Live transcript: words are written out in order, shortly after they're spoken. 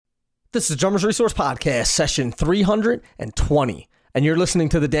This is Drummers Resource Podcast, session 320, and you're listening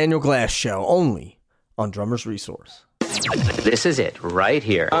to The Daniel Glass Show, only on Drummers Resource. This is it, right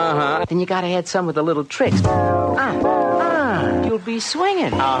here. Then you gotta add some with a little tricks. You'll be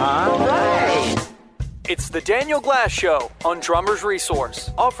swinging. Right. It's The Daniel Glass Show on Drummers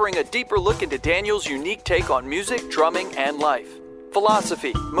Resource, offering a deeper look into Daniel's unique take on music, drumming, and life.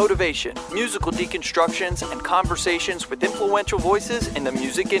 Philosophy, motivation, musical deconstructions, and conversations with influential voices in the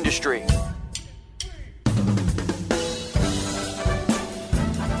music industry.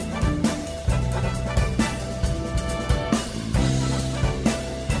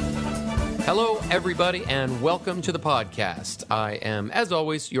 Hello, everybody, and welcome to the podcast. I am, as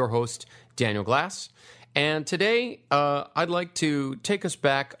always, your host, Daniel Glass. And today, I'd like to take us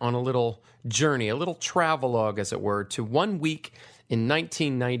back on a little journey, a little travelogue, as it were, to 1 week in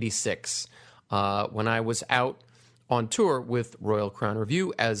 1996, when I was out on tour with Royal Crown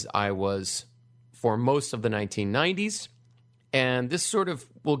Revue, as I was for most of the 1990s. And this sort of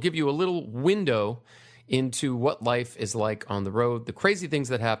will give you a little window into what life is like on the road, the crazy things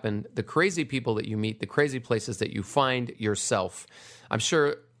that happen, the crazy people that you meet, the crazy places that you find yourself. I'm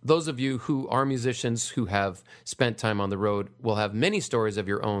sure those of you who are musicians who have spent time on the road will have many stories of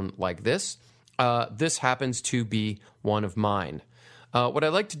your own like this. This happens to be one of mine. What I'd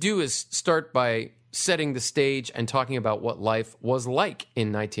like to do is start by setting the stage and talking about what life was like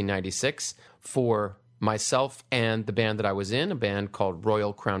in 1996 for myself and the band that I was in, a band called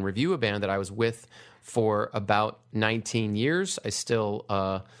Royal Crown Revue, a band that I was with for about 19 years. We still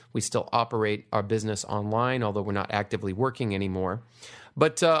operate our business online, although we're not actively working anymore.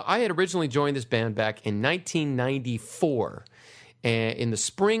 But I had originally joined this band back in 1994. And in the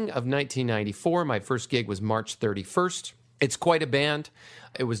spring of 1994, my first gig was March 31st. It's quite a band.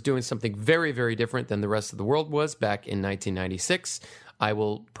 It was doing something very, very different than the rest of the world was back in 1996. I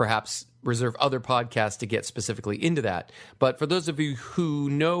will perhaps reserve other podcasts to get specifically into that. But for those of you who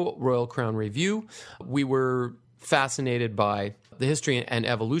know Royal Crown Revue, we were fascinated by the history and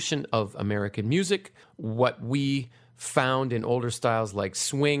evolution of American music, what we found in older styles like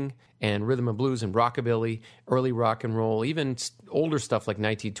swing and rhythm and blues and rockabilly, early rock and roll, even older stuff like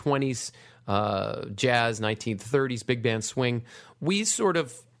 1920s, jazz, 1930s, big band swing. We sort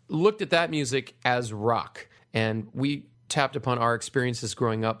of looked at that music as rock, and we tapped upon our experiences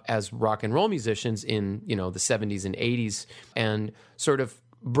growing up as rock and roll musicians in, the 70s and 80s, and sort of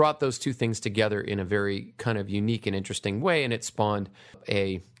brought those two things together in a very kind of unique and interesting way, and it spawned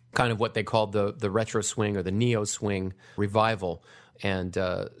a kind of what they called the retro swing or the neo swing revival. And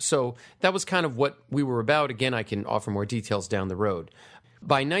so that was kind of what we were about. Again, I can offer more details down the road.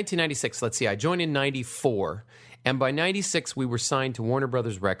 By 1996, let's see, I joined in 94, and by 96, we were signed to Warner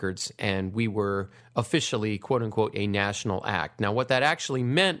Brothers Records, and we were officially, quote-unquote, a national act. Now, what that actually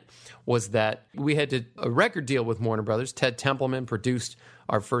meant was that we had a record deal with Warner Brothers. Ted Templeman produced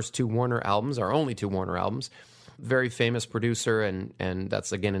our first two Warner albums, our only two Warner albums. Very famous producer, and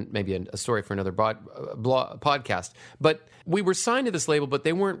that's, again, maybe a story for another podcast. But we were signed to this label, but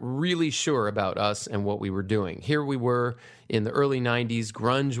they weren't really sure about us and what we were doing. Here we were in the early 90s.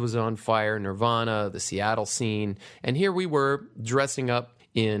 Grunge was on fire, Nirvana, the Seattle scene. And here we were dressing up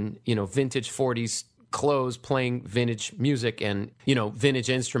in, vintage 40s clothes, playing vintage music and, vintage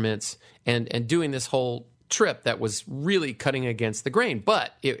instruments, and doing this whole trip that was really cutting against the grain,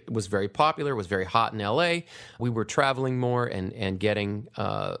 but it was very popular. It was very hot in LA. We were traveling more and getting,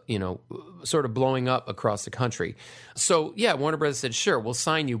 sort of blowing up across the country. So yeah, Warner Brothers said, sure, we'll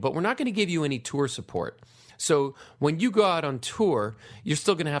sign you, but we're not going to give you any tour support. So when you go out on tour, you're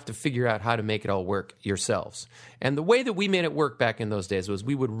still going to have to figure out how to make it all work yourselves. And the way that we made it work back in those days was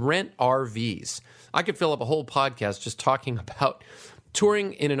we would rent RVs. I could fill up a whole podcast just talking about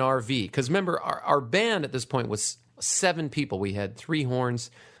touring in an RV, because remember, our band at this point was 7 people. We had 3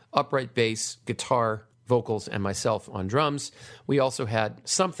 horns, upright bass, guitar, vocals, and myself on drums. We also had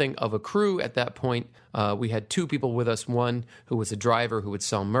something of a crew at that point. We had 2 people with us, one who was a driver who would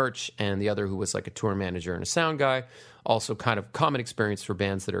sell merch, and the other who was like a tour manager and a sound guy. Also kind of common experience for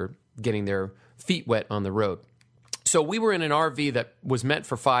bands that are getting their feet wet on the road. So we were in an RV that was meant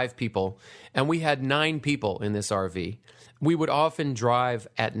for 5 people, and we had 9 people in this RV. We would often drive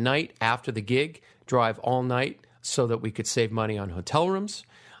at night after the gig, drive all night so that we could save money on hotel rooms.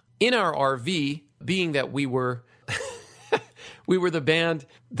 In our RV, being that we were we were the band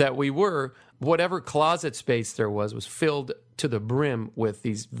that we were. Whatever closet space there was filled to the brim with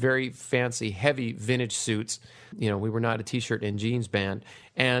these very fancy, heavy vintage suits. We were not a T-shirt and jeans band.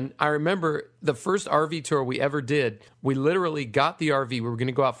 And I remember the first RV tour we ever did, we literally got the RV. We were going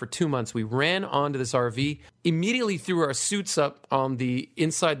to go out for 2 months. We ran onto this RV, immediately threw our suits up on the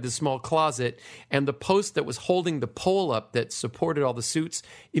inside the small closet, and the post that was holding the pole up that supported all the suits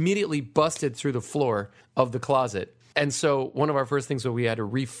immediately busted through the floor of the closet. And so one of our first things was we had to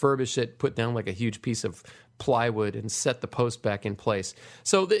refurbish it, put down like a huge piece of plywood and set the post back in place.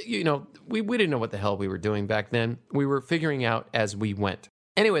 So, we didn't know what the hell we were doing back then. We were figuring out as we went.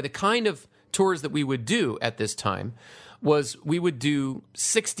 Anyway, the kind of tours that we would do at this time was we would do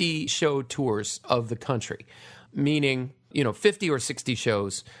 60 show tours of the country, meaning 50 or 60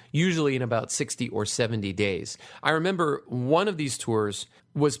 shows, usually in about 60 or 70 days. I remember one of these tours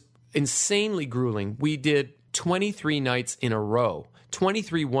was insanely grueling. We did 23 nights in a row,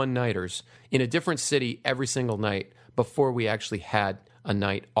 23 one-nighters in a different city every single night before we actually had a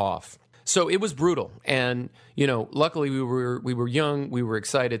night off. So it was brutal. And, luckily we were young, we were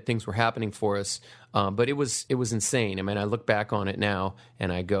excited, things were happening for us. But it was insane. I mean, I look back on it now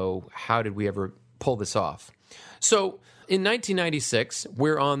and I go, how did we ever pull this off? So in 1996,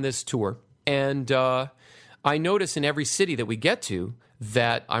 we're on this tour, and I notice in every city that we get to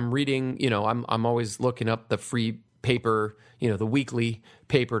that I'm reading, I'm always looking up the free paper, the weekly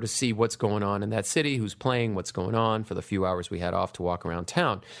paper to see what's going on in that city, who's playing, what's going on for the few hours we had off to walk around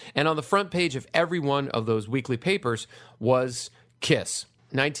town. And on the front page of every one of those weekly papers was Kiss.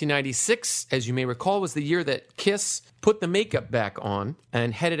 1996, as you may recall, was the year that Kiss put the makeup back on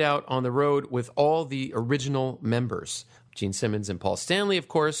and headed out on the road with all the original members. Gene Simmons and Paul Stanley, of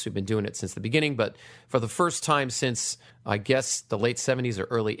course, who've been doing it since the beginning, but for the first time since, I guess, the late 70s or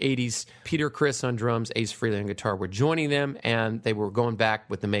early 80s, Peter Criss on drums, Ace Frehley on guitar were joining them, and they were going back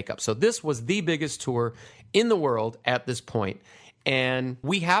with the makeup. So this was the biggest tour in the world at this point, and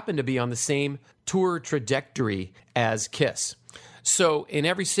we happened to be on the same tour trajectory as Kiss. So in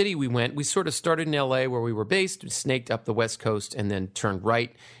every city we went, we sort of started in L.A. where we were based, snaked up the West Coast, and then turned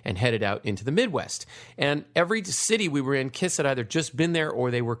right and headed out into the Midwest. And every city we were in, Kiss had either just been there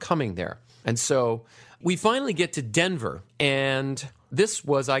or they were coming there. And so we finally get to Denver, and this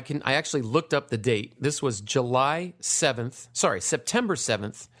was, I actually looked up the date. This was September 7th,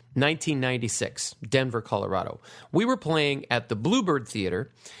 1996, Denver, Colorado. We were playing at the Bluebird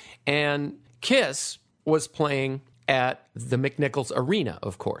Theater, and Kiss was playing at the McNichols Arena,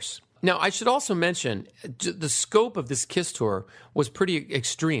 of course. Now, I should also mention the scope of this Kiss tour was pretty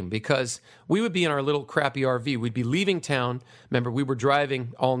extreme because we would be in our little crappy RV. We'd be leaving town. Remember, we were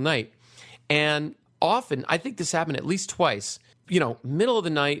driving all night. And often, I think this happened at least twice, middle of the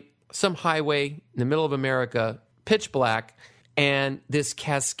night, some highway in the middle of America, pitch black, and this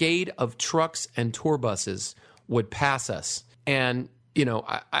cascade of trucks and tour buses would pass us. And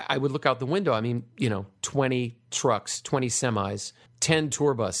I would look out the window. 20 trucks, 20 semis, 10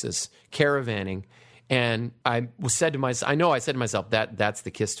 tour buses, caravanning. And I said to myself, that's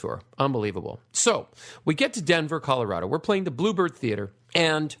the Kiss tour. Unbelievable. So we get to Denver, Colorado. We're playing the Bluebird Theater.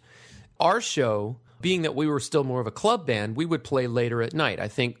 And our show, being that we were still more of a club band, we would play later at night. I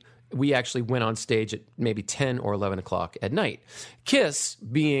think we actually went on stage at maybe 10 or 11 o'clock at night. Kiss,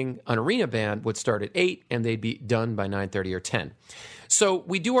 being an arena band, would start at 8 and they'd be done by 9:30 or 10. So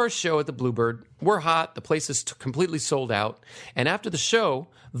we do our show at the Bluebird. We're hot. The place is completely sold out. And after the show,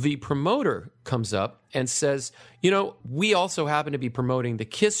 the promoter comes up and says, we also happen to be promoting the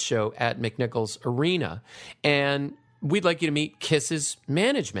Kiss show at McNichols Arena, and we'd like you to meet Kiss's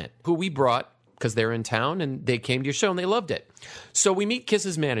management, who we brought because they're in town and they came to your show and they loved it. So we meet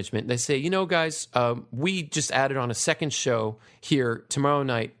Kiss's management. They say, guys, we just added on a second show here tomorrow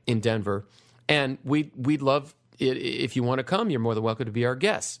night in Denver, and we'd love it. If you want to come, you're more than welcome to be our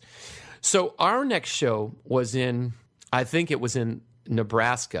guests. So our next show was I think it was in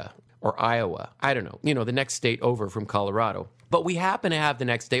Nebraska or Iowa. I don't know, the next state over from Colorado. But we happened to have the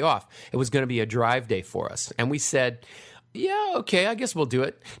next day off. It was going to be a drive day for us. And we said, yeah, okay, I guess we'll do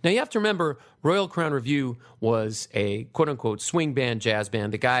it. Now, you have to remember, Royal Crown Revue was a quote-unquote swing band, jazz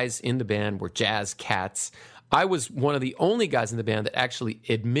band. The guys in the band were jazz cats. I was one of the only guys in the band that actually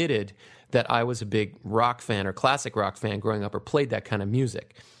admitted that I was a big rock fan or classic rock fan growing up or played that kind of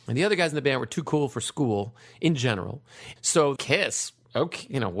music. And the other guys in the band were too cool for school in general. So Kiss,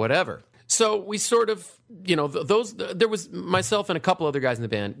 okay, whatever. So we sort of, there was myself and a couple other guys in the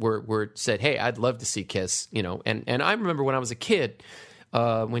band were said, hey, I'd love to see Kiss, and I remember when I was a kid,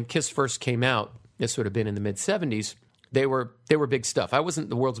 when Kiss first came out, this would have been in the mid-70s, they were big stuff. I wasn't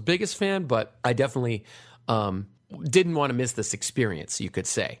the world's biggest fan, but I definitely didn't want to miss this experience, you could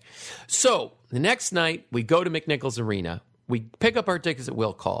say. So the next night, we go to McNichols Arena. We pick up our tickets at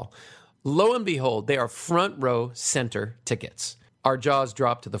will call. Lo and behold, they are front row center tickets. Our jaws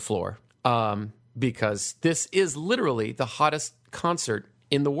drop to the floor because this is literally the hottest concert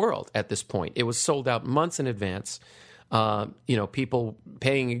in the world at this point. It was sold out months in advance. People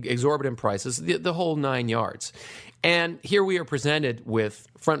paying exorbitant prices, the whole 9 yards. And here we are presented with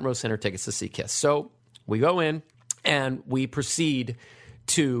front row center tickets to see Kiss. So we go in and we proceed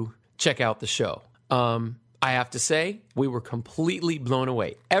to check out the show. I have to say, we were completely blown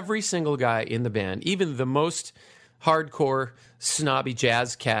away. Every single guy in the band, even the most hardcore, snobby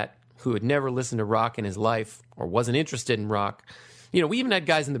jazz cat who had never listened to rock in his life or wasn't interested in rock. We even had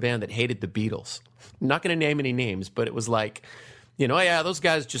guys in the band that hated the Beatles. I'm not going to name any names, but it was like, those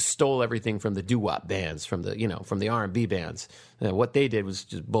guys just stole everything from the doo-wop bands, from the R&B bands. What they did was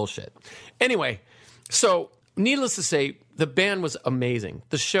just bullshit. Anyway, so needless to say, the band was amazing.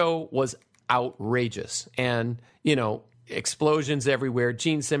 The show was outrageous. And, explosions everywhere.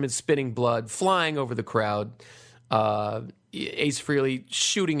 Gene Simmons spitting blood, flying over the crowd. Ace Frehley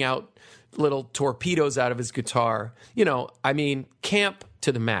shooting out little torpedoes out of his guitar. Camp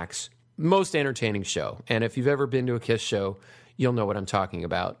to the max. Most entertaining show. And if you've ever been to a Kiss show, you'll know what I'm talking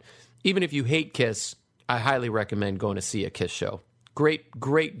about. Even if you hate Kiss, I highly recommend going to see a Kiss show. Great,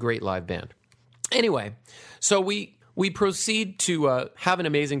 great, great live band. Anyway, so we proceed to have an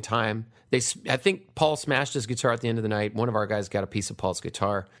amazing time. I think Paul smashed his guitar at the end of the night. One of our guys got a piece of Paul's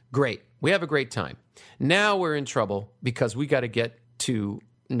guitar. Great. We have a great time. Now we're in trouble because we got to get to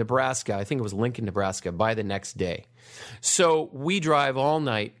Nebraska. I think it was Lincoln, Nebraska, by the next day. So we drive all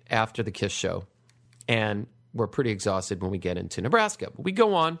night after the Kiss show, and we're pretty exhausted when we get into Nebraska. But we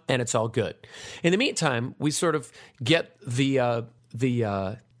go on, and it's all good. In the meantime, we sort of get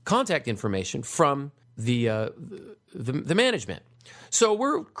the contact information from the management. So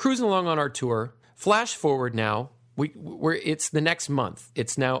we're cruising along on our tour. Flash forward now. It's the next month.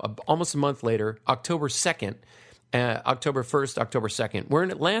 It's now almost a month later, October 2nd, October 1st, October 2nd. We're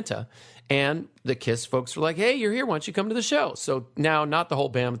in Atlanta, and the Kiss folks are like, hey, you're here. Why don't you come to the show? So now, not the whole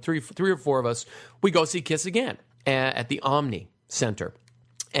band, three or four of us, we go see Kiss again at the Omni Center.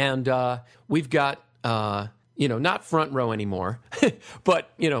 And we've got, not front row anymore,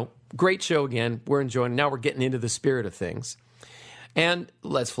 but, great show again. We're enjoying it. Now we're getting into the spirit of things. And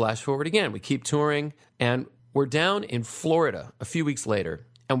let's flash forward again. We keep touring, and we're down in Florida a few weeks later,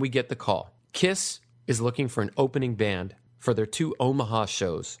 and we get the call. Kiss is looking for an opening band for their 2 Omaha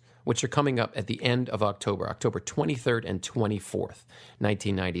shows, which are coming up at the end of October 23rd and 24th,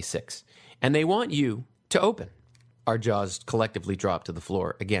 1996. And they want you to open. Our jaws collectively drop to the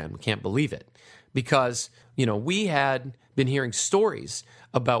floor again. We can't believe it because, we had been hearing stories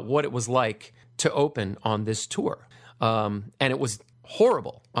about what it was like to open on this tour. And it was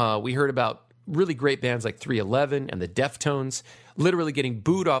horrible. We heard about really great bands like 311 and the Deftones literally getting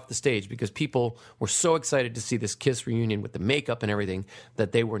booed off the stage because people were so excited to see this Kiss reunion with the makeup and everything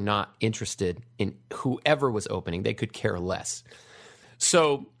that they were not interested in whoever was opening. They could care less.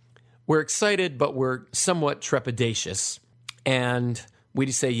 So we're excited, but we're somewhat trepidatious, and we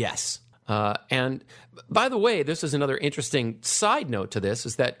just say yes. And by the way, this is another interesting side note to this,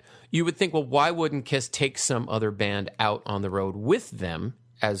 is that you would think, well, why wouldn't Kiss take some other band out on the road with them,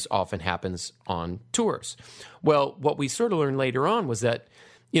 as often happens on tours? Well, what we sort of learned later on was that,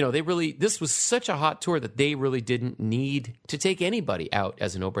 this was such a hot tour that they really didn't need to take anybody out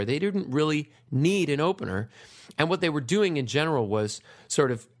as an opener. They didn't really need an opener. And what they were doing in general was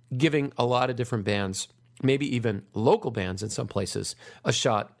sort of giving a lot of different bands, maybe even local bands in some places, a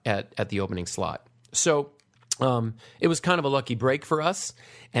shot at the opening slot. So it was kind of a lucky break for us,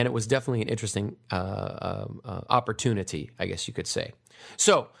 and it was definitely an interesting opportunity, I guess you could say.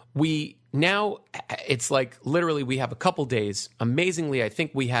 So it's like literally we have a couple days. Amazingly, I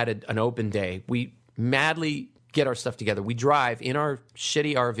think we had an open day. We madly get our stuff together. We drive in our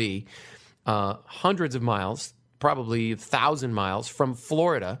shitty RV hundreds of miles, probably 1,000 miles from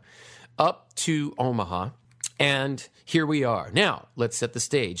Florida up to Omaha, and here we are. Now, let's set the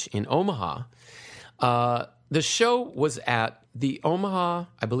stage. In Omaha, the show was at the Omaha,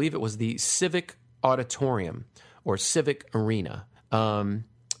 I believe it was the Civic Auditorium or Civic Arena. The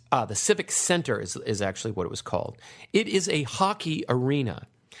Civic Center is actually what it was called. It is a hockey arena.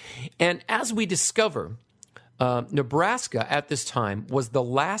 And as we discover, Nebraska at this time was the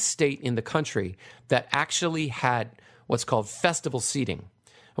last state in the country that actually had what's called festival seating.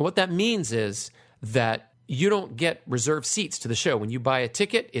 And what that means is that you don't get reserved seats to the show. When you buy a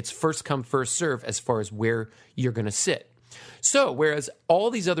ticket, it's first come, first serve as far as where you're going to sit. So, whereas all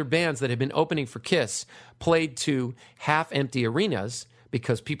these other bands that had been opening for Kiss played to half-empty arenas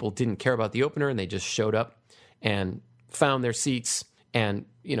because people didn't care about the opener and they just showed up and found their seats and,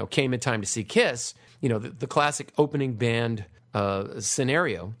 came in time to see Kiss, the classic opening band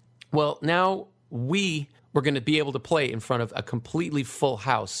scenario. Well, now we were going to be able to play in front of a completely full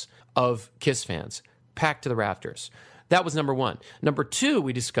house of Kiss fans, packed to the rafters. That was number one. Number two,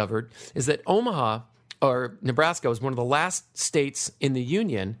 we discovered, is that Omaha, or Nebraska, was one of the last states in the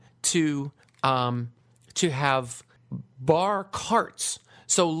Union to have bar carts.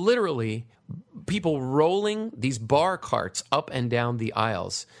 So literally, people rolling these bar carts up and down the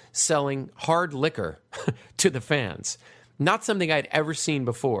aisles, selling hard liquor to the fans. Not something I'd ever seen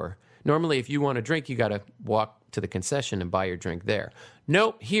before. Normally, if you want a drink, you got to walk to the concession and buy your drink there.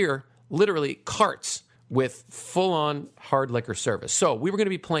 Nope, here, literally carts with full-on hard liquor service. So we were going to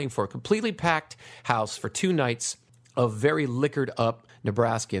be playing for a completely packed house for 2 nights of very liquored-up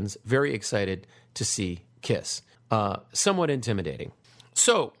Nebraskans, very excited to see Kiss. Somewhat intimidating.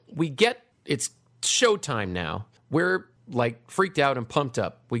 So it's showtime now. We're freaked out and pumped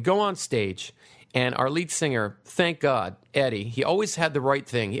up. We go on stage, and our lead singer, thank God, Eddie, he always had the right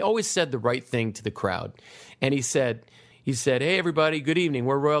thing. He always said the right thing to the crowd. And he said, hey, everybody, good evening.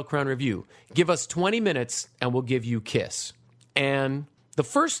 We're Royal Crown Review. Give us 20 minutes, and we'll give you Kiss. And the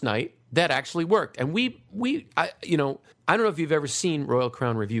first night, that actually worked. And I don't know if you've ever seen Royal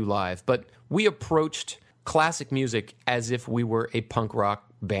Crown Review live, but we approached classic music as if we were a punk rock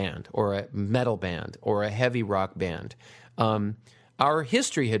band or a metal band or a heavy rock band. Our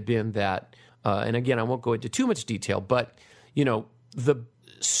history had been that, and again, I won't go into too much detail, but,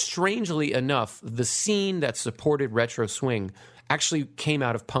 strangely enough, the scene that supported retro swing actually came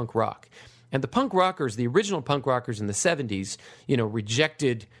out of punk rock. And the punk rockers, the original punk rockers in the 70s,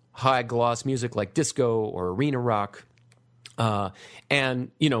 rejected high-gloss music like disco or arena rock. And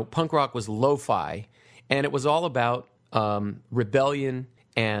punk rock was lo-fi. And it was all about rebellion,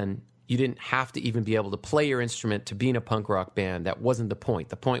 and you didn't have to even be able to play your instrument to be in a punk rock band. That wasn't the point.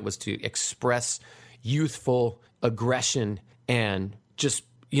 The point was to express youthful aggression and just,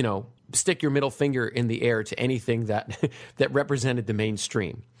 stick your middle finger in the air to anything that that represented the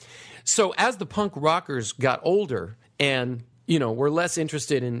mainstream. So as the punk rockers got older and, were less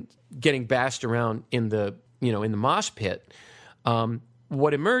interested in getting bashed around in the mosh pit,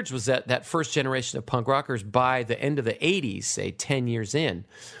 what emerged was that first generation of punk rockers by the end of the 80s, say 10 years in,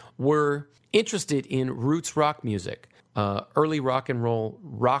 were interested in roots rock music, early rock and roll,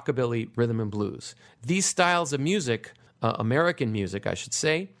 rockabilly, rhythm and blues. These styles of music, American music, I should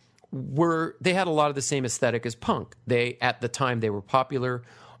say, they had a lot of the same aesthetic as punk. At the time they were popular,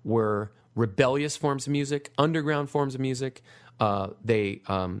 were rebellious forms of music, underground forms of music.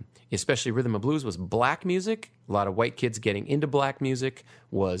 Especially rhythm and blues was black music. A lot of white kids getting into black music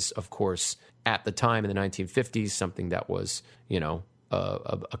was, of course, at the time in the 1950s, something that was,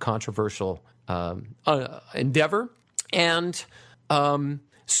 a controversial endeavor. And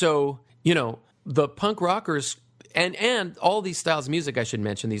so, the punk rockers and all these styles of music, I should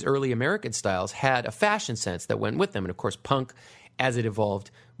mention, these early American styles, had a fashion sense that went with them. And, of course, punk, as it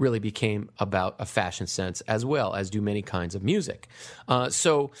evolved, really became about a fashion sense as well, as do many kinds of music.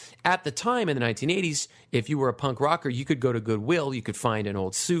 So at the time in the 1980s, if you were a punk rocker, you could go to Goodwill, you could find an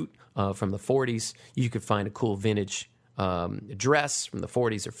old suit from the 40s, you could find a cool vintage dress from the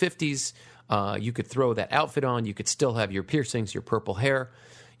 40s or 50s, you could throw that outfit on, you could still have your piercings, your purple hair.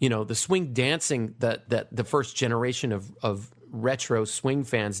 The swing dancing that the first generation of retro swing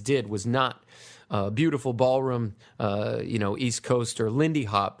fans did was not beautiful ballroom, East Coast or Lindy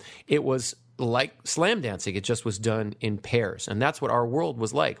Hop. It was like slam dancing. It just was done in pairs. And that's what our world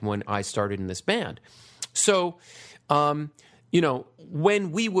was like when I started in this band. So, when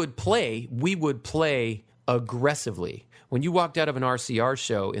we would play aggressively. When you walked out of an RCR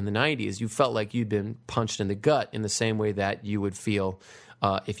show in the 90s, you felt like you'd been punched in the gut in the same way that you would feel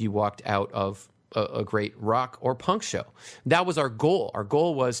if you walked out of a great rock or punk show. That was our goal. Our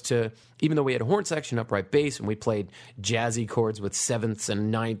goal was to, even though we had a horn section, upright bass, and we played jazzy chords with 7ths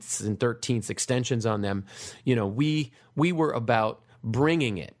and 9ths and 13ths extensions on them, we were about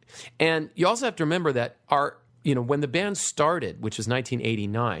bringing it. And you also have to remember that when the band started, which was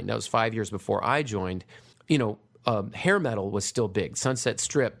 1989, that was 5 years before I joined, hair metal was still big. Sunset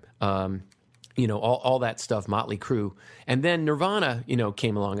Strip, all that stuff, Motley Crue. And then Nirvana,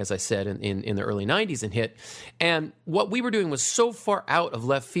 came along, as I said, in the early 90s and hit. And what we were doing was so far out of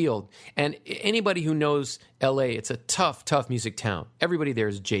left field. And anybody who knows L.A., it's a tough, tough music town. Everybody there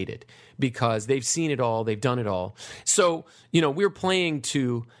is jaded because they've seen it all, they've done it all. So, we were playing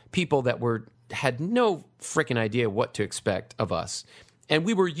to people that were had no freaking idea what to expect of us. And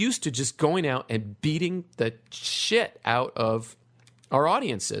we were used to just going out and beating the shit out of our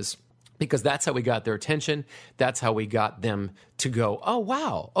audiences, because that's how we got their attention. That's how we got them to go, oh,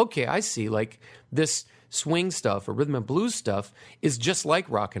 wow, okay, I see. Like, this swing stuff or rhythm and blues stuff is just like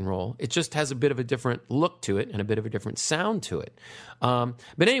rock and roll. It just has a bit of a different look to it and a bit of a different sound to it. But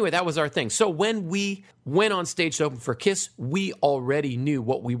anyway, that was our thing. So when we went on stage to open for Kiss, we already knew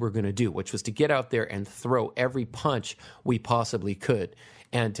what we were going to do, which was to get out there and throw every punch we possibly could,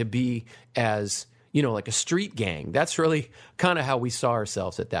 and to be as, like a street gang. That's really kind of how we saw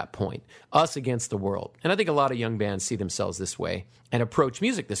ourselves at that point, us against the world. And I think a lot of young bands see themselves this way and approach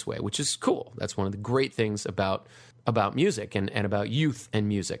music this way, which is cool. That's one of the great things about music and about youth and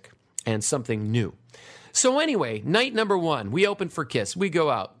music, and something new. So anyway, night number 1, we open for Kiss. We go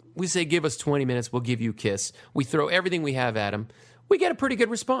out. We say, give us 20 minutes, we'll give you Kiss. We throw everything we have at them. We get a pretty good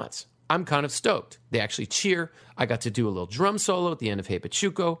response. I'm kind of stoked. They actually cheer. I got to do a little drum solo at the end of Hey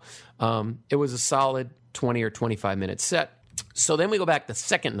Pachuco. It was a solid 20 or 25 minute set. So then we go back the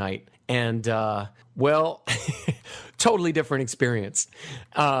second night, and totally different experience.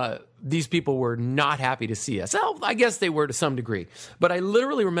 These people were not happy to see us. Well, I guess they were to some degree. But I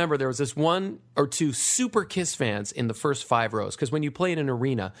literally remember there was this 1 or 2 super Kiss fans in the first 5 rows, because when you play in an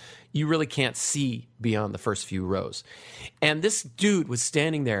arena, you really can't see beyond the first few rows. And this dude was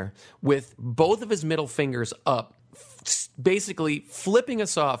standing there with both of his middle fingers up, basically flipping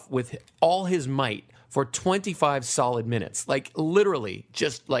us off with all his might for 25 solid minutes. Like, literally,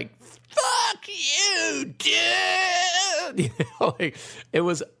 just like, fuck you, dude! It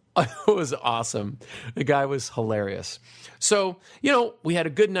was awesome. The guy was hilarious. So, we had a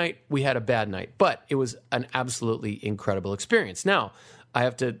good night, we had a bad night, but it was an absolutely incredible experience. Now, I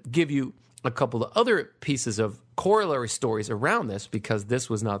have to give you a couple of other pieces of corollary stories around this, because this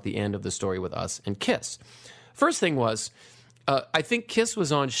was not the end of the story with us and Kiss. First thing was, I think Kiss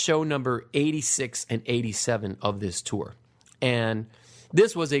was on show number 86 and 87 of this tour. And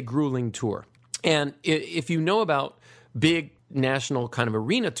this was a grueling tour. And if you know about big national kind of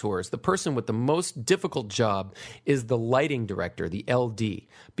arena tours, the person with the most difficult job is the lighting director, the LD,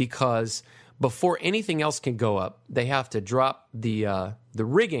 because before anything else can go up, they have to drop the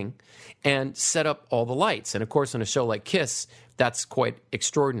rigging and set up all the lights. And of course, on a show like Kiss, that's quite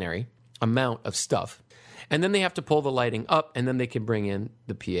extraordinary amount of stuff. And then they have to pull the lighting up, and then they can bring in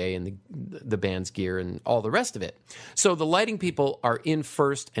the PA and the band's gear and all the rest of it. So the lighting people are in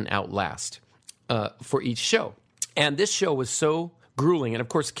first and out last for each show. And this show was so grueling. And of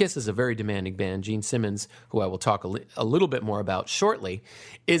course, Kiss is a very demanding band. Gene Simmons, who I will talk a little bit more about shortly,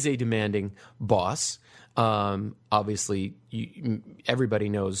 is a demanding boss. Obviously, everybody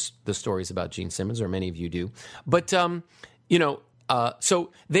knows the stories about Gene Simmons, or many of you do. But, so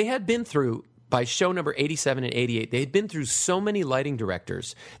they had been through, by show number 87 and 88, they had been through so many lighting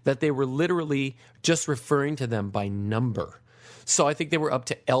directors that they were literally just referring to them by number. So I think they were up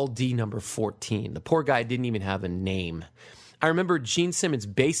to LD number 14. The poor guy didn't even have a name. I remember Gene Simmons'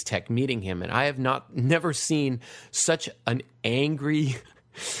 bass tech meeting him, and I have never seen such an angry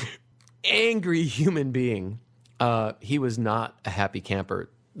human being. He was not a happy camper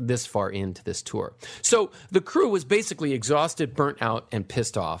this far into this tour. So the crew was basically exhausted, burnt out, and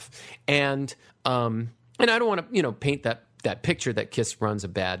pissed off. And I don't want to, paint that picture that Kiss runs a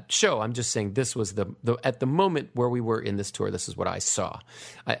bad show. I'm just saying this was the at the moment where we were in this tour, this is what I saw.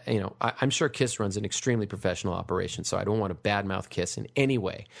 I'm sure Kiss runs an extremely professional operation, so I don't want to badmouth Kiss in any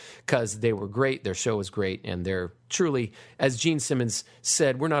way, because they were great, their show was great, and they're truly, as Gene Simmons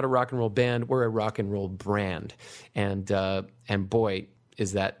said, we're not a rock and roll band, we're a rock and roll brand. And boy,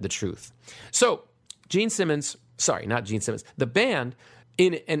 is that the truth. So the band,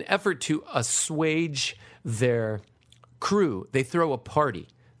 in an effort to assuage their crew, they throw a party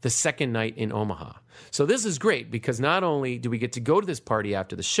the second night in Omaha. So this is great, because not only do we get to go to this party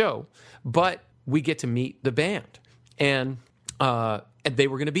after the show, but we get to meet the band. And they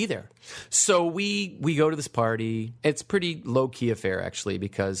were going to be there. So we go to this party. It's pretty low-key affair, actually,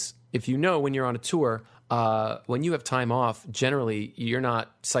 because if you know, when you're on a tour, when you have time off, generally you're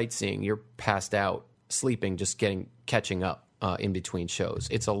not sightseeing. You're passed out, sleeping, just catching up in between shows.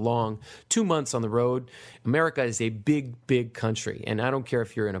 It's a long 2 months on the road. America is a big, big country, and I don't care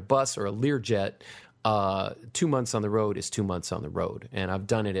if you're in a bus or a Learjet. 2 months on the road is 2 months on the road, and I've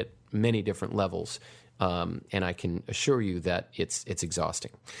done it at many different levels. And I can assure you that it's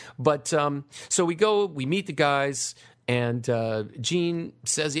exhausting. But so we meet the guys. And Gene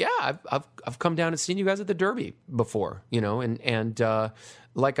says, "Yeah, I've come down and seen you guys at the Derby before, and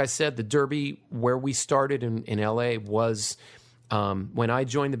like I said, the Derby where we started in L.A. was when I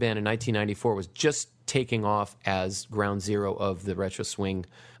joined the band in 1994, was just taking off as ground zero of the retro swing,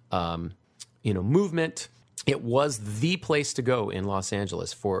 movement. It was the place to go in Los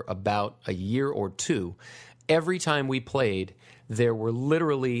Angeles for about a year or two. Every time we played, there were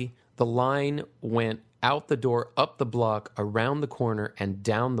literally, the line went out the door, up the block, around the corner, and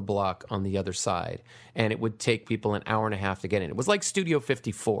down the block on the other side. And it would take people an hour and a half to get in. It was like Studio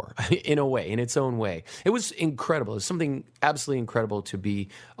 54 in a way, in its own way. It was incredible. It was something absolutely incredible to be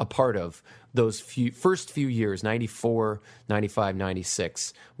a part of those first few years, 94, 95,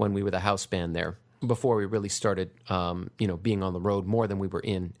 96, when we were the house band there, before we really started, being on the road more than we were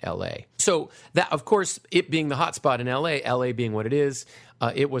in L.A. So that, of course, it being the hot spot in L.A., L.A. being what it is,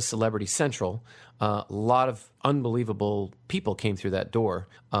 it was Celebrity Central. A lot of unbelievable people came through that door,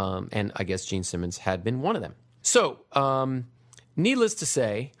 and I guess Gene Simmons had been one of them. So, needless to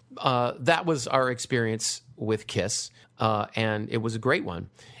say, that was our experience with Kiss, and it was a great one.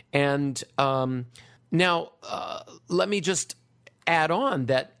 And now, let me just add on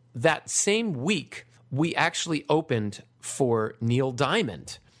that same week, we actually opened for Neil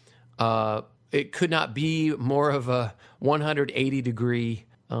Diamond. It could not be more of a 180-degree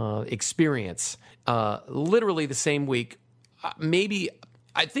experience. Literally the same week,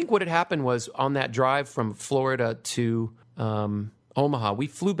 I think what had happened was on that drive from Florida to Omaha, we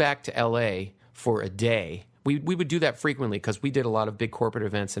flew back to L.A. for a day. We would do that frequently because we did a lot of big corporate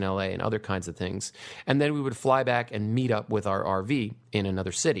events in L.A. and other kinds of things. And then we would fly back and meet up with our RV in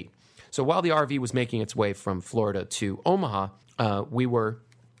another city. So while the RV was making its way from Florida to Omaha, we went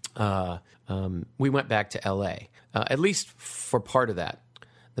back to L.A., at least for part of that.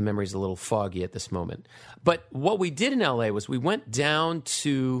 The memory's a little foggy at this moment. But what we did in L.A. was we went down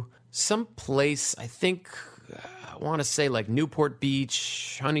to some place, I think, I want to say like Newport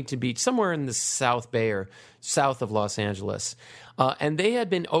Beach, Huntington Beach, somewhere in the South Bay or south of Los Angeles. And they had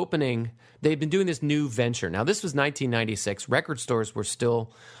been doing this new venture. Now, this was 1996. Record stores were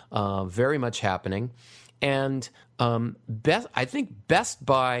still very much happening. And I think Best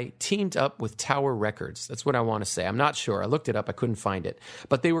Buy teamed up with Tower Records. That's what I want to say. I'm not sure. I looked it up. I couldn't find it.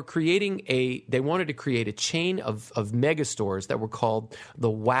 But they were they wanted to create a chain of mega stores that were called the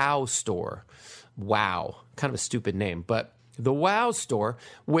Wow Store. Wow. Kind of a stupid name. But the Wow Store,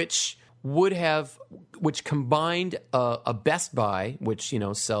 which combined a Best Buy, which,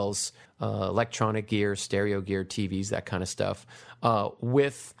 sells electronic gear, stereo gear, TVs, that kind of stuff,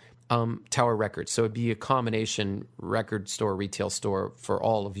 with Tower Records. So it'd be a combination record store, retail store for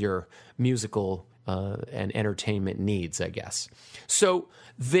all of your musical and entertainment needs, I guess. So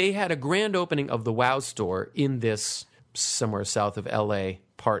they had a grand opening of the Wow Store in this somewhere south of LA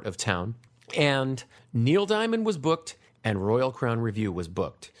part of town. And Neil Diamond was booked and Royal Crown Revue was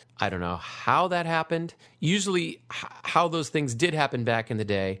booked. I don't know how that happened. Usually how those things did happen back in the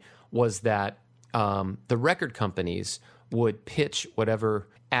day was that the record companies would pitch whatever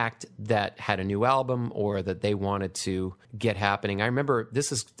act that had a new album or that they wanted to get happening. I remember,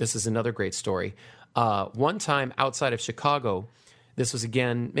 this is another great story. One time outside of Chicago, this was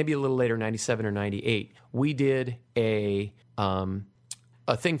again, maybe a little later, 97 or 98, we did a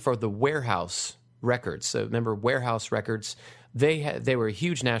thing for the Warehouse Records. So remember Warehouse Records? They were a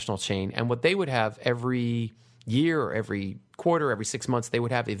huge national chain, and what they would have every year or every quarter, every 6 months, they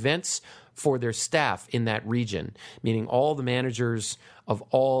would have events for their staff in that region, meaning all the managers of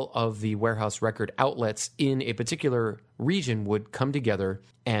all of the Warehouse record outlets in a particular region would come together,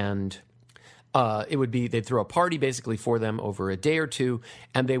 and they'd throw a party basically for them over a day or two,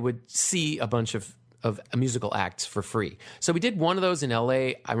 and they would see a bunch of musical acts for free. So we did one of those in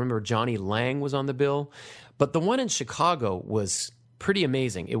LA. I remember Johnny Lang was on the bill, but the one in Chicago was pretty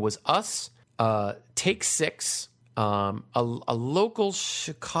amazing. It was us, Take Six, a local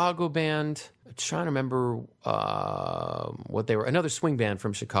Chicago band. I'm trying to remember what they were. Another swing band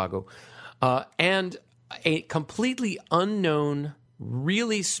from Chicago, and a completely unknown,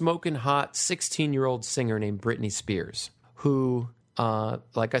 really smoking hot 16-year-old singer named Britney Spears, who,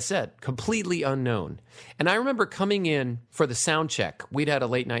 like I said, completely unknown. And I remember coming in for the sound check. We'd had a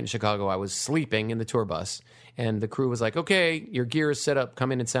late night in Chicago. I was sleeping in the tour bus, and the crew was like, okay, your gear is set up.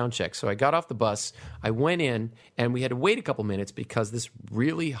 Come in and sound check. So I got off the bus. I went in, and we had to wait a couple minutes because this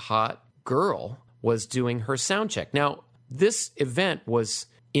really hot girl was doing her sound check. Now, this event was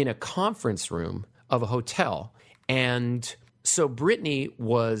in a conference room of a hotel, and so Britney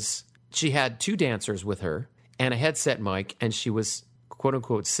she had two dancers with her and a headset mic, and she was,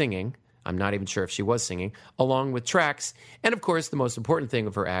 quote-unquote, singing. I'm not even sure if she was singing, along with tracks, and, of course, the most important thing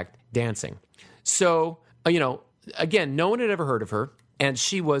of her act, dancing. So, again, no one had ever heard of her, and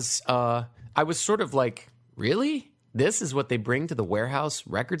she was, I was sort of like, really? this is what they bring to the Warehouse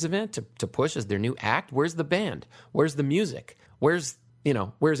Records event to push as their new act? Where's the band? Where's the music? Where's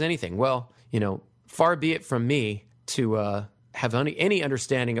anything? Well, far be it from me to have any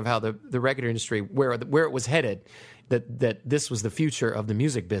understanding of how the record industry, where it was headed, that this was the future of the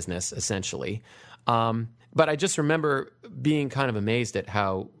music business, essentially. But I just remember being kind of amazed at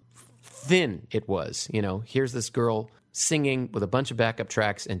how thin it was. Here's this girl singing with a bunch of backup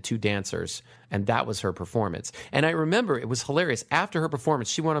tracks and 2 dancers, and that was her performance. And I remember it was hilarious. After her performance,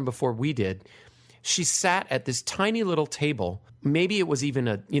 she went on before we did. She sat at this tiny little table. Maybe it was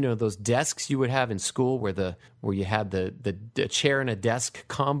even those desks you would have in school where you had the chair and a desk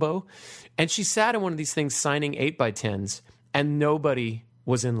combo. And she sat in one of these things signing 8x10s, and nobody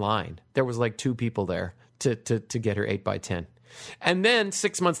was in line. There was like 2 people there to get her 8x10. And then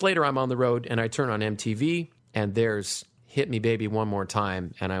 6 months later, I'm on the road and I turn on MTV and there's Hit Me Baby One More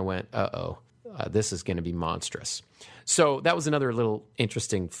Time. And I went, this is going to be monstrous. So that was another little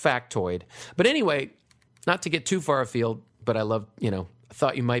interesting factoid. But anyway, not to get too far afield, but I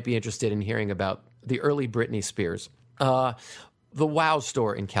thought you might be interested in hearing about the early Britney Spears. The Wow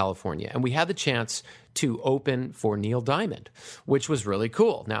Store in California. And we had the chance to open for Neil Diamond, which was really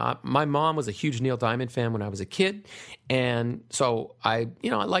cool. Now, my mom was a huge Neil Diamond fan when I was a kid. And so I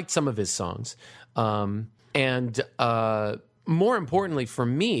liked some of his songs. More importantly for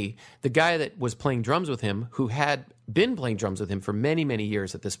me, the guy that was playing drums with him, who had been playing drums with him for many, many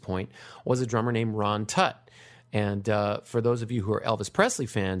years at this point, was a drummer named Ron Tutt. And for those of you who are Elvis Presley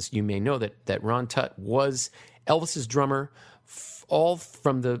fans, you may know that Ron Tutt was Elvis's drummer all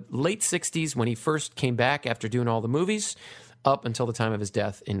from the late 60s when he first came back after doing all the movies up until the time of his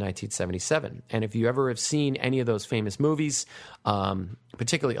death in 1977. And if you ever have seen any of those famous movies,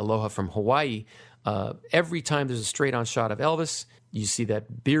 particularly Aloha from Hawaii, every time there's a straight-on shot of Elvis, you see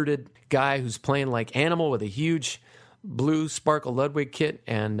that bearded guy who's playing like Animal with a huge blue Sparkle Ludwig kit,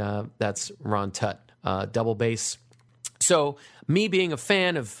 and that's Ron Tutt, double bass. So me being a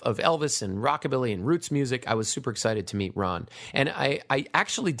fan of Elvis and rockabilly and roots music, I was super excited to meet Ron. And I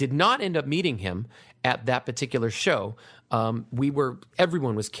actually did not end up meeting him at that particular show.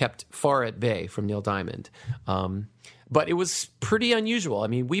 Everyone was kept far at bay from Neil Diamond. But it was pretty unusual. I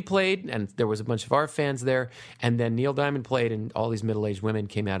mean, we played, and there was a bunch of our fans there, and then Neil Diamond played, and all these middle-aged women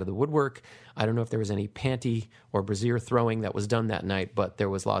came out of the woodwork. I don't know if there was any panty or brassiere throwing that was done that night, but there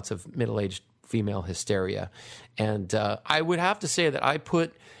was lots of middle-aged female hysteria. And I would have to say that I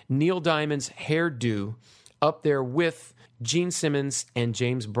put Neil Diamond's hairdo up there with Gene Simmons and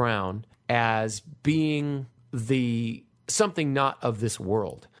James Brown as being something not of this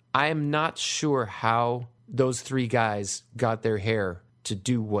world. I am not sure how those 3 guys got their hair to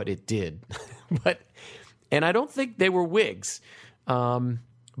do what it did. And I don't think they were wigs,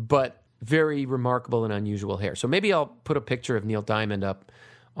 but very remarkable and unusual hair. So maybe I'll put a picture of Neil Diamond up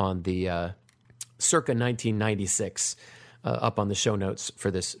on the circa 1996 up on the show notes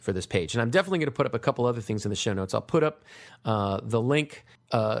for this page. And I'm definitely going to put up a couple other things in the show notes. I'll put up the link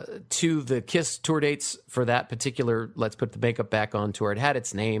to the KISS tour dates for that particular Let's Put the Makeup Back On tour. It had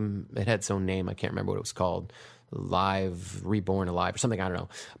its name. It had its own name. I can't remember what it was called. Reborn Alive or something. I don't know.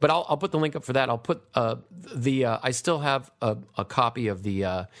 But I'll put the link up for that. I'll put I still have a copy of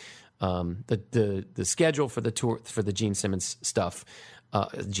the schedule for the tour for the Gene Simmons stuff.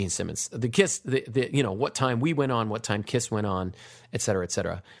 Gene Simmons, the KISS, what time we went on, what time KISS went on, et cetera, et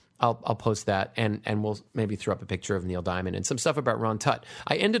cetera. I'll post that, and we'll maybe throw up a picture of Neil Diamond and some stuff about Ron Tutt.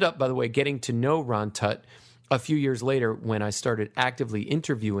 I ended up, by the way, getting to know Ron Tutt a few years later when I started actively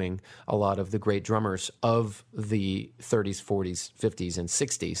interviewing a lot of the great drummers of the 30s, 40s, 50s, and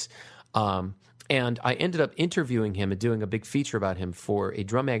 60s. And I ended up interviewing him and doing a big feature about him for a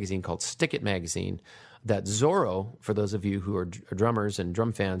drum magazine called Stick It Magazine that Zorro, for those of you who are drummers and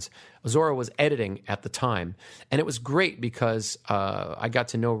drum fans, Zorro was editing at the time. And it was great because I got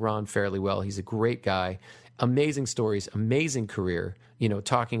to know Ron fairly well. He's a great guy, amazing stories, amazing career,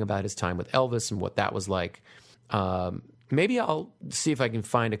 talking about his time with Elvis and what that was like. Maybe I'll see if I can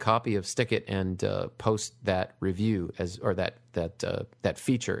find a copy of Stick It and post that review that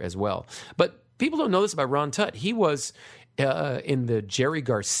feature as well. But people don't know this about Ron Tutt. He was in the Jerry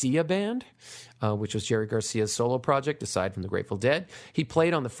Garcia band, which was Jerry Garcia's solo project, aside from the Grateful Dead. He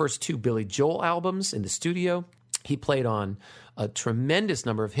played on the first 2 Billy Joel albums in the studio. He played on a tremendous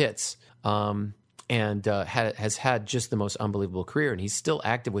number of hits and has had just the most unbelievable career. And he's still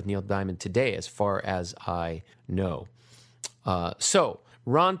active with Neil Diamond today, as far as I know. So,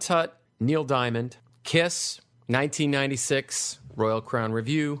 Ron Tutt, Neil Diamond, KISS, 1996, Royal Crown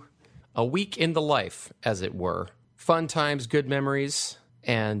Review, a week in the life, as it were. Fun times, good memories.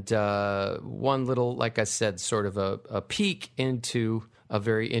 And one little, like I said, sort of a peek into a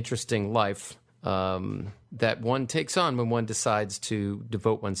very interesting life that one takes on when one decides to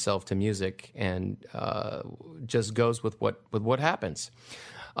devote oneself to music and just goes with what happens.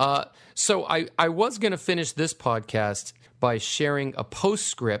 So I was going to finish this podcast by sharing a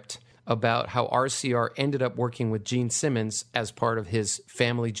postscript about how RCR ended up working with Gene Simmons as part of his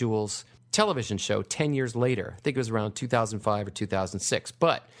Family Jewels television show 10 years later. I think it was around 2005 or 2006.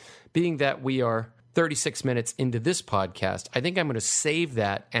 But being that we are 36 minutes into this podcast, I think I'm going to save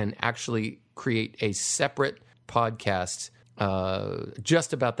that and actually create a separate podcast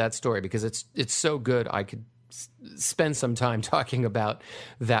just about that story, because it's so good. I could spend some time talking about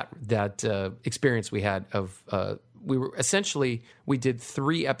that experience we had of we did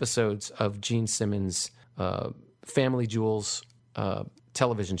 3 episodes of Gene Simmons' Family Jewels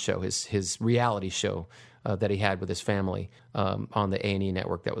television show, his reality show that he had with his family on the A&E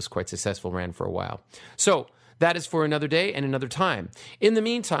network that was quite successful, ran for a while. So that is for another day and another time. In the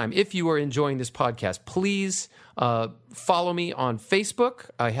meantime, if you are enjoying this podcast, please follow me on Facebook.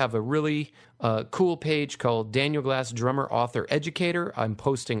 I have a really cool page called Daniel Glass Drummer, Author, Educator. I'm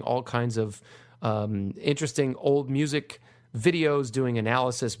posting all kinds of interesting old music videos, doing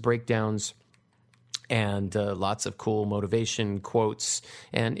analysis, breakdowns, and lots of cool motivation quotes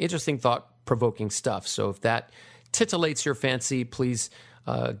and interesting thought-provoking stuff. So if that titillates your fancy, please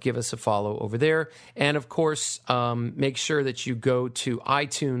give us a follow over there. And of course, make sure that you go to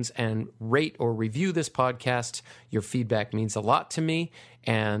iTunes and rate or review this podcast. Your feedback means a lot to me,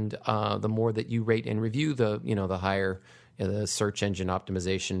 and the more that you rate and review, the higher the search engine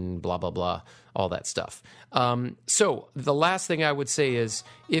optimization, blah, blah, blah, all that stuff. So the last thing I would say is,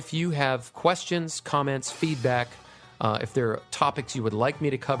 if you have questions, comments, feedback, if there are topics you would like me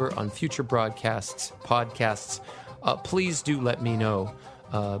to cover on future podcasts, please do let me know.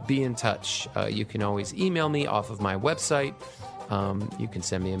 Be in touch. You can always email me off of my website. You can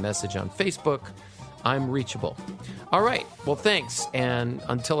send me a message on Facebook. I'm reachable. All right. Well, thanks. And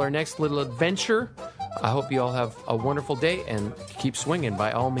until our next little adventure, I hope you all have a wonderful day and keep swinging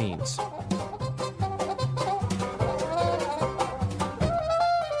by all means.